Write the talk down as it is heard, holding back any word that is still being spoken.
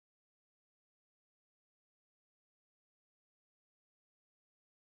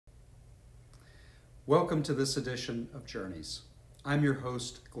Welcome to this edition of Journeys. I'm your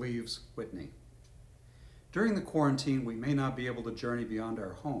host, Gleaves Whitney. During the quarantine, we may not be able to journey beyond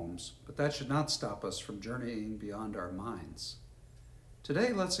our homes, but that should not stop us from journeying beyond our minds.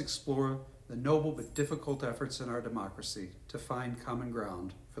 Today, let's explore the noble but difficult efforts in our democracy to find common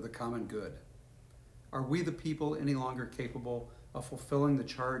ground for the common good. Are we the people any longer capable of fulfilling the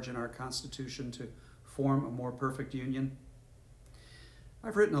charge in our Constitution to form a more perfect union?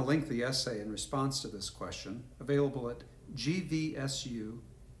 I've written a lengthy essay in response to this question, available at gvsu.edu/HC.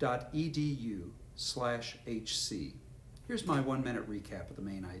 Here's my 1-minute recap of the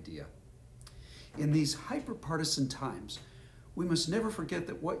main idea. In these hyper-partisan times, we must never forget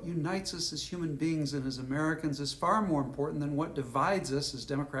that what unites us as human beings and as Americans is far more important than what divides us as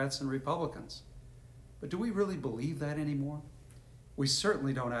Democrats and Republicans. But do we really believe that anymore? We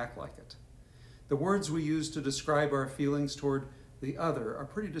certainly don't act like it. The words we use to describe our feelings toward the other are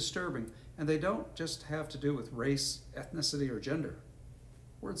pretty disturbing, and they don't just have to do with race, ethnicity, or gender.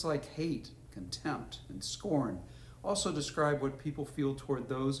 Words like hate, contempt, and scorn also describe what people feel toward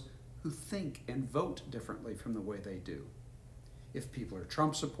those who think and vote differently from the way they do. If people are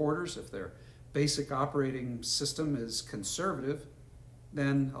Trump supporters, if their basic operating system is conservative,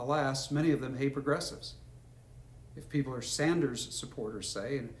 then, alas, many of them hate progressives. If people are Sanders supporters,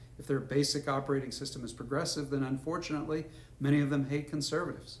 say, and if their basic operating system is progressive, then unfortunately, many of them hate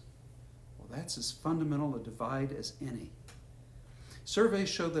conservatives. Well, that's as fundamental a divide as any. Surveys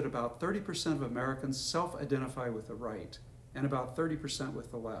show that about 30% of Americans self-identify with the right and about 30% with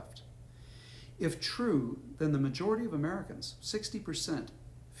the left. If true, then the majority of Americans, 60%,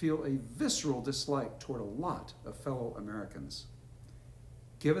 feel a visceral dislike toward a lot of fellow Americans.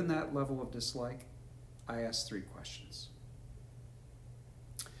 Given that level of dislike, I ask 3 questions.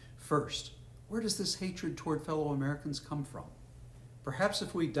 First, where does this hatred toward fellow Americans come from? Perhaps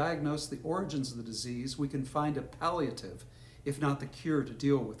if we diagnose the origins of the disease, we can find a palliative, if not the cure, to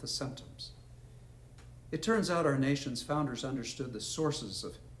deal with the symptoms. It turns out our nation's founders understood the sources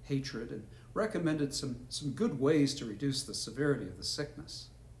of hatred and recommended some good ways to reduce the severity of the sickness.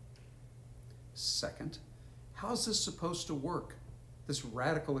 Second, how is this supposed to work? This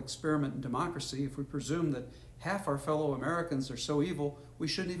radical experiment in democracy, if we presume that half our fellow Americans are so evil, we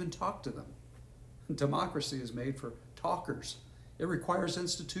shouldn't even talk to them. Democracy is made for talkers. It requires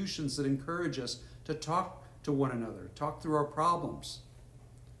institutions that encourage us to talk to one another, talk through our problems.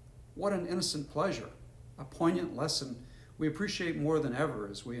 What an innocent pleasure, a poignant lesson we appreciate more than ever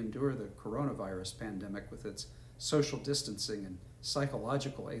as we endure the coronavirus pandemic with its social distancing and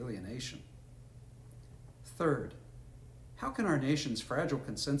psychological alienation. Third, how can our nation's fragile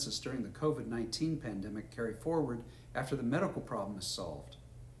consensus during the COVID-19 pandemic carry forward after the medical problem is solved?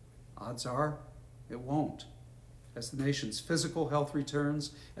 Odds are, it won't. As the nation's physical health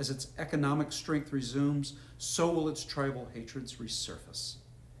returns, as its economic strength resumes, so will its tribal hatreds resurface.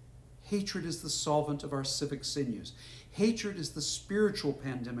 Hatred is the solvent of our civic sinews. Hatred is the spiritual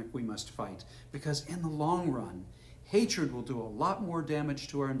pandemic we must fight, because in the long run, hatred will do a lot more damage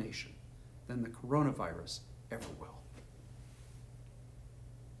to our nation than the coronavirus ever will.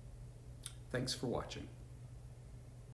 Thanks for watching.